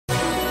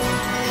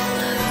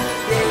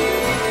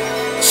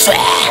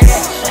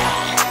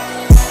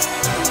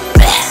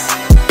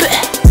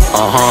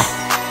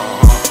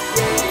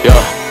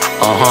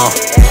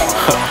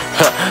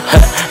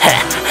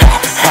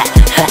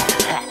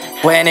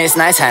When it's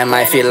nighttime,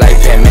 I feel like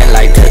Batman,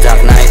 like the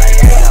Dark Knight.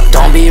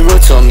 Don't be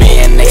rude to me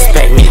and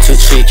expect me to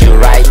treat you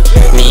right.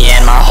 Me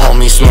and my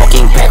homies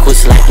smoking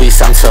backwards like we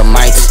some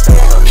termites.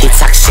 He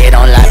talk shit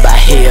online, but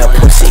here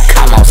pussy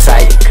come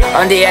outside.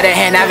 On the other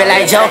hand, I feel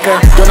like Joker.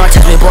 Do not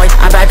touch me, boy,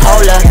 I'm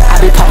bipolar.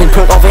 I be popping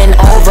perk over and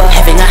over,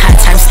 having a hard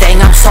time staying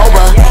up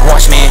sober.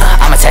 Watch me,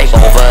 I'ma take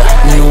over.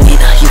 New weed,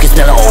 you can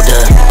smell the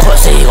odor.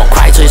 Pussy gon'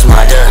 cry to his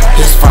mother.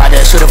 His father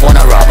should've won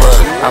a rubber.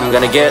 I'm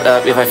gonna get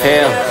up if I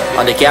fail.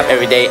 On the gap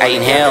every day I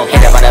inhale.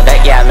 Hit up on the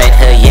back, yeah, I made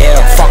her yell.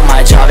 Fuck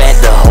my job at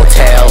the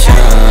hotel.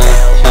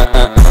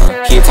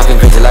 Keep talking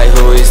crazy like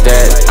who is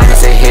that? I'ma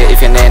say hit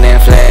if your name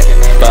ain't flat,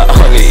 but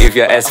only if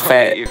your ass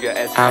fat.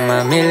 I'm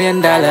 $1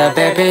 million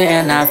baby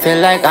and I feel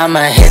like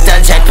I'ma hit the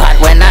jackpot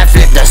when I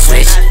flip the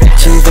switch.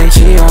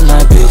 Givenchy on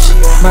my bitch,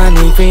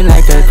 money green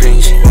like a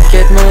Grinch.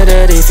 Get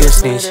murdered if you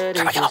snitch.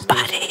 Throw your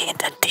body in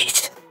the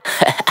ditch.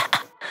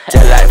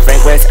 Just like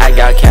Frank West, I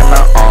got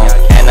camera on,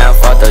 and I'm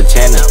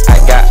photogenic.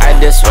 I got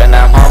ideas when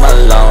I'm home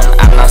alone.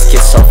 I'm not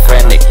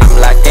schizophrenic. I'm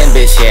locked in,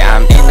 bitch, yeah,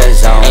 I'm in the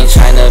zone. Ain't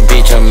tryna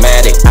be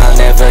dramatic. I'll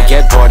never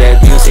get bored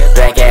of music.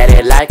 Back at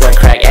it like a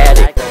crack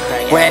addict.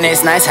 When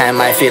it's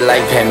nighttime, I feel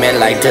like Batman,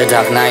 like the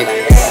Dark Knight.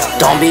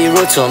 Don't be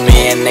rude to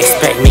me and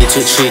expect me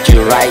to treat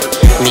you right.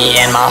 Me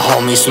and my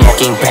homies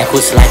smoking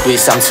backwards like we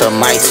some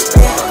termites.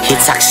 He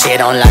talk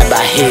shit online,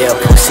 but here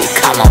pussy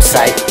come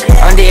outside.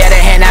 On the other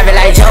hand, I feel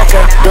like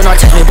Joker. Do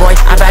not touch me, boy,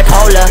 I'm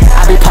bipolar.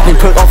 I be popping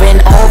perk over and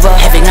over,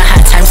 having a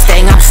hard time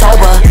staying up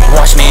sober.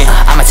 Watch me,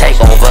 I'ma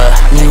take over.